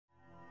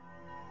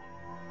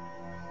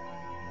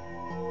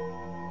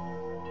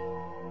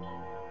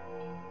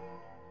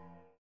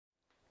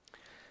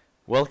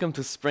Welcome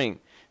to spring.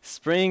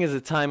 Spring is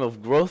a time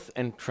of growth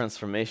and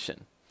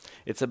transformation.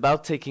 It's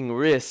about taking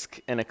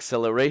risk and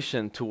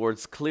acceleration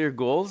towards clear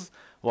goals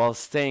while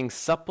staying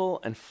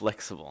supple and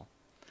flexible.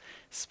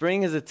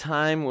 Spring is a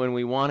time when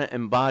we want to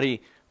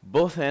embody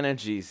both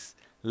energies,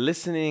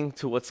 listening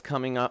to what's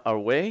coming our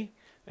way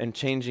and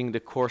changing the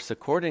course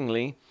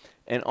accordingly,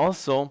 and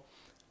also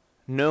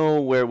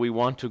know where we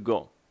want to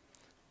go.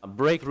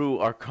 Break through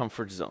our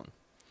comfort zone.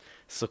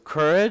 So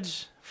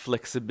courage,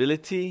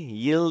 flexibility,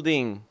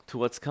 yielding to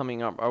what's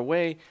coming up our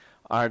way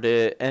are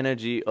the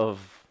energy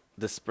of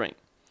the spring.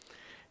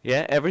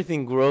 Yeah,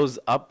 everything grows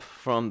up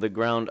from the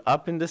ground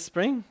up in the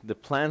spring. The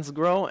plants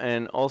grow,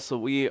 and also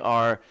we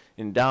are,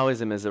 in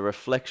Taoism, as a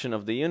reflection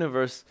of the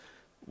universe,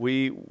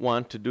 we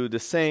want to do the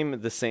same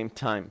at the same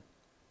time.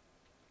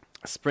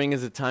 Spring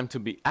is a time to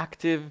be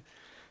active,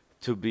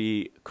 to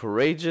be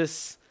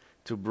courageous,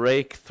 to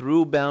break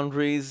through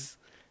boundaries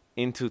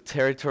into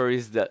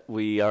territories that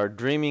we are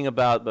dreaming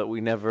about but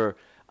we never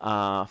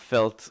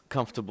felt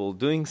comfortable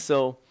doing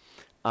so,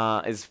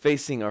 is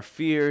facing our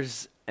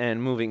fears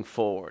and moving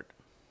forward.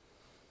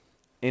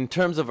 In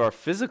terms of our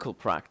physical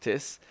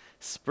practice,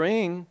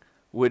 spring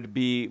would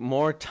be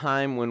more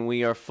time when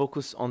we are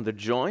focused on the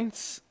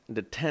joints,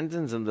 the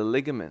tendons, and the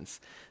ligaments.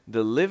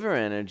 The liver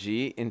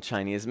energy in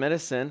Chinese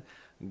medicine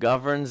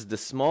governs the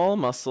small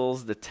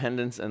muscles, the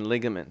tendons, and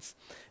ligaments.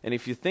 And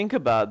if you think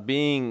about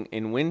being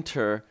in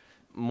winter,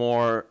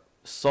 more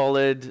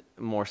solid,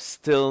 more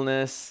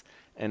stillness,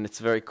 and it's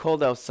very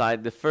cold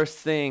outside, the first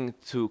thing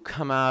to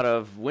come out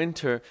of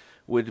winter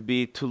would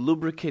be to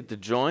lubricate the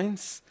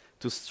joints,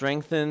 to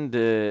strengthen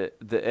the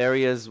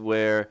areas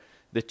where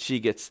the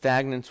qi gets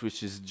stagnant,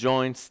 which is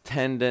joints,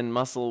 tendon,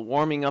 muscle.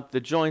 Warming up the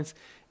joints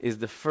is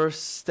the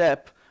first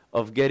step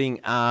of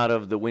getting out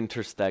of the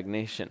winter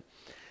stagnation.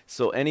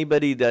 So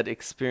anybody that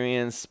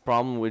experience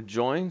problem with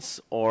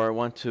joints or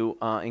want to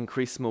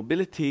increase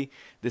mobility,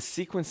 the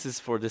sequences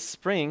for the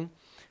spring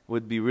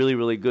would be really,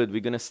 really good.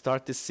 We're going to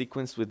start this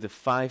sequence with the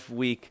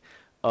 5-week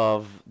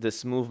of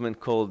this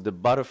movement called the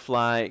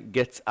butterfly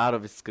gets out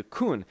of its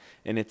cocoon.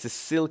 And it's a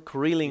silk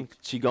reeling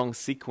qigong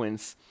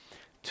sequence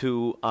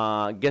to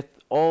get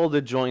all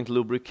the joint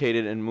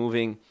lubricated and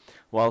moving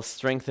while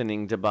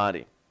strengthening the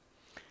body.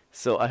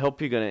 So I hope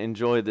you're going to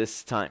enjoy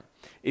this time.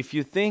 If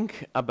you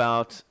think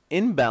about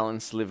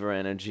imbalanced liver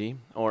energy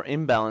or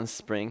imbalanced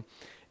spring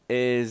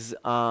is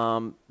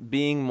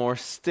being more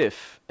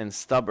stiff and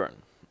stubborn.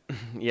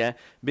 Yeah,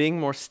 being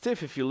more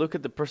stiff, if you look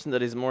at the person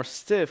that is more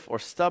stiff or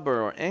stubborn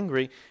or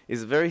angry,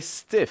 is very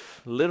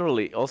stiff,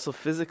 literally, also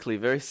physically,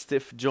 very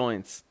stiff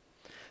joints.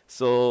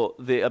 So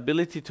the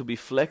ability to be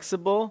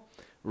flexible,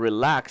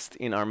 relaxed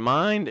in our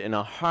mind, in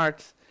our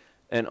heart,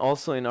 and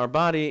also in our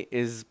body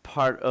is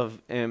part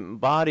of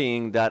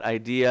embodying that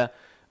idea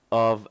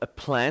of a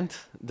plant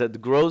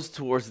that grows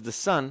towards the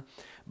sun.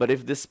 But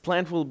if this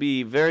plant will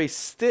be very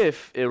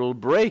stiff, it will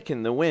break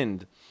in the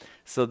wind.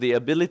 So the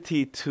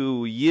ability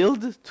to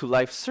yield to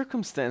life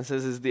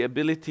circumstances is the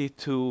ability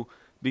to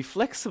be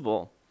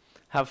flexible,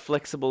 have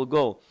flexible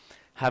goal.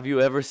 Have you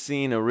ever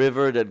seen a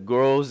river that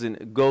goes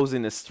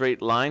in a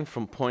straight line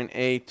from point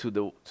A to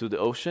the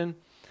ocean?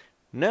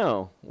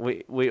 No,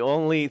 we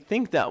only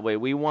think that way.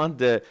 We want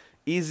the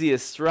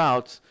easiest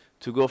route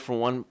to go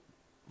from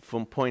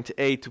point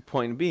A to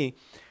point B,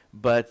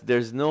 but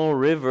there's no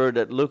river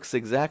that looks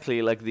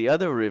exactly like the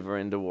other river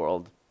in the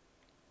world.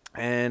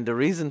 And the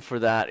reason for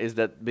that is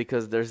that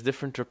because there's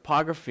different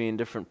topography in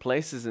different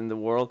places in the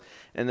world,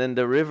 and then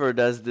the river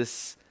does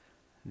this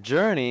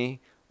journey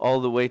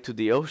all the way to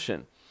the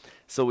ocean.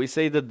 So we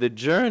say that the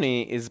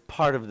journey is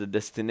part of the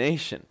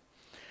destination.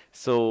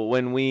 So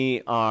when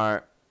we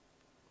are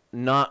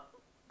not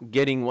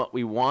getting what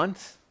we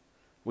want,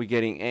 we're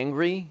getting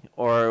angry,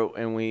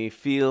 and we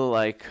feel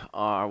like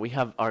we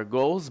have our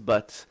goals,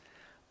 but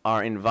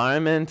our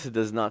environment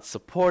does not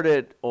support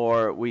it,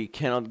 or we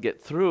cannot get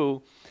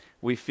through,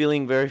 we're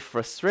feeling very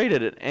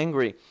frustrated and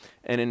angry.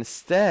 And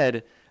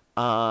instead,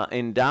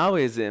 in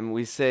Taoism,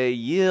 we say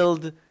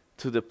yield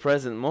to the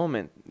present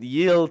moment,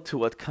 yield to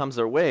what comes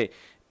our way.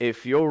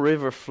 If your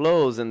river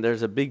flows and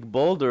there's a big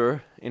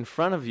boulder in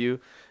front of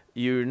you,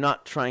 you're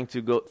not trying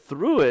to go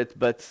through it,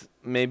 but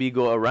maybe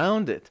go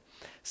around it.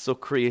 So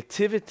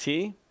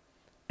creativity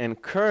and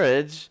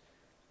courage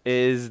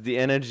is the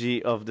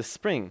energy of the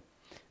spring,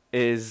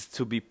 is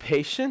to be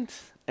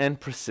patient and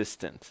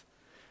persistent.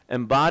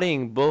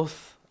 Embodying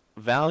both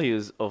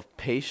values of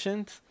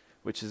patient,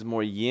 which is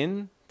more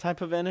yin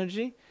type of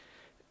energy,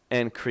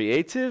 and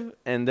creative,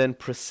 and then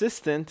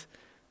persistent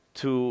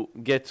to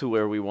get to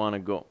where we want to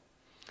go.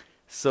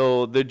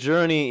 So the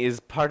journey is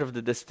part of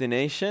the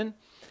destination,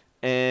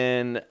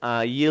 and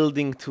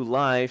yielding to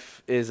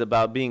life is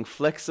about being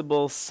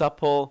flexible,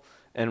 supple,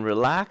 and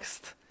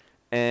relaxed,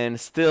 and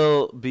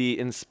still be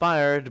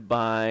inspired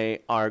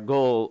by our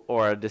goal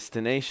or our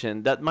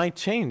destination that might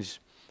change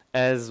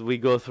as we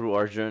go through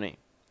our journey.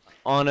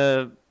 On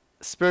a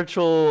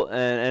spiritual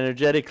and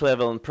energetic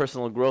level and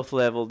personal growth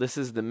level, this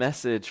is the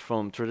message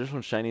from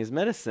traditional Chinese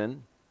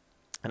medicine,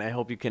 and I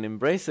hope you can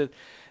embrace it.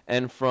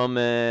 And from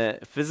a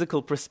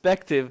physical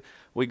perspective,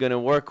 we're going to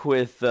work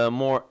with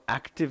more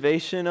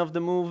activation of the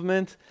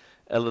movement,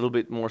 a little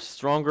bit more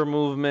stronger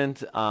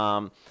movement.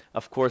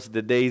 Of course,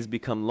 the days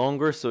become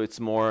longer, so it's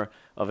more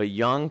of a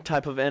yang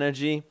type of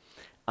energy.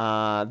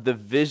 The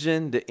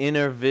vision, the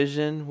inner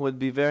vision would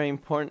be very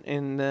important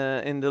in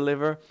the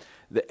liver.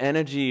 The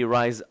energy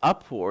rise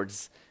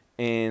upwards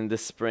in the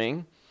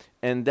spring,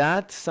 and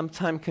that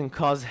sometimes can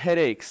cause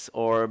headaches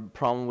or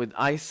problem with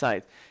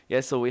eyesight. Yeah,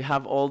 so we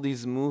have all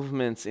these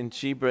movements in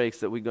chi breaks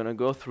that we're going to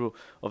go through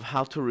of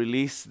how to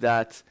release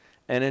that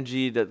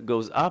energy that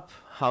goes up,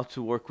 how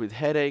to work with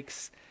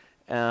headaches,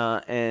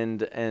 and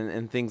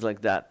things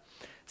like that.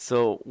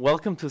 So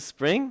welcome to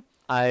spring.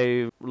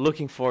 I'm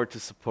looking forward to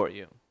support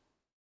you.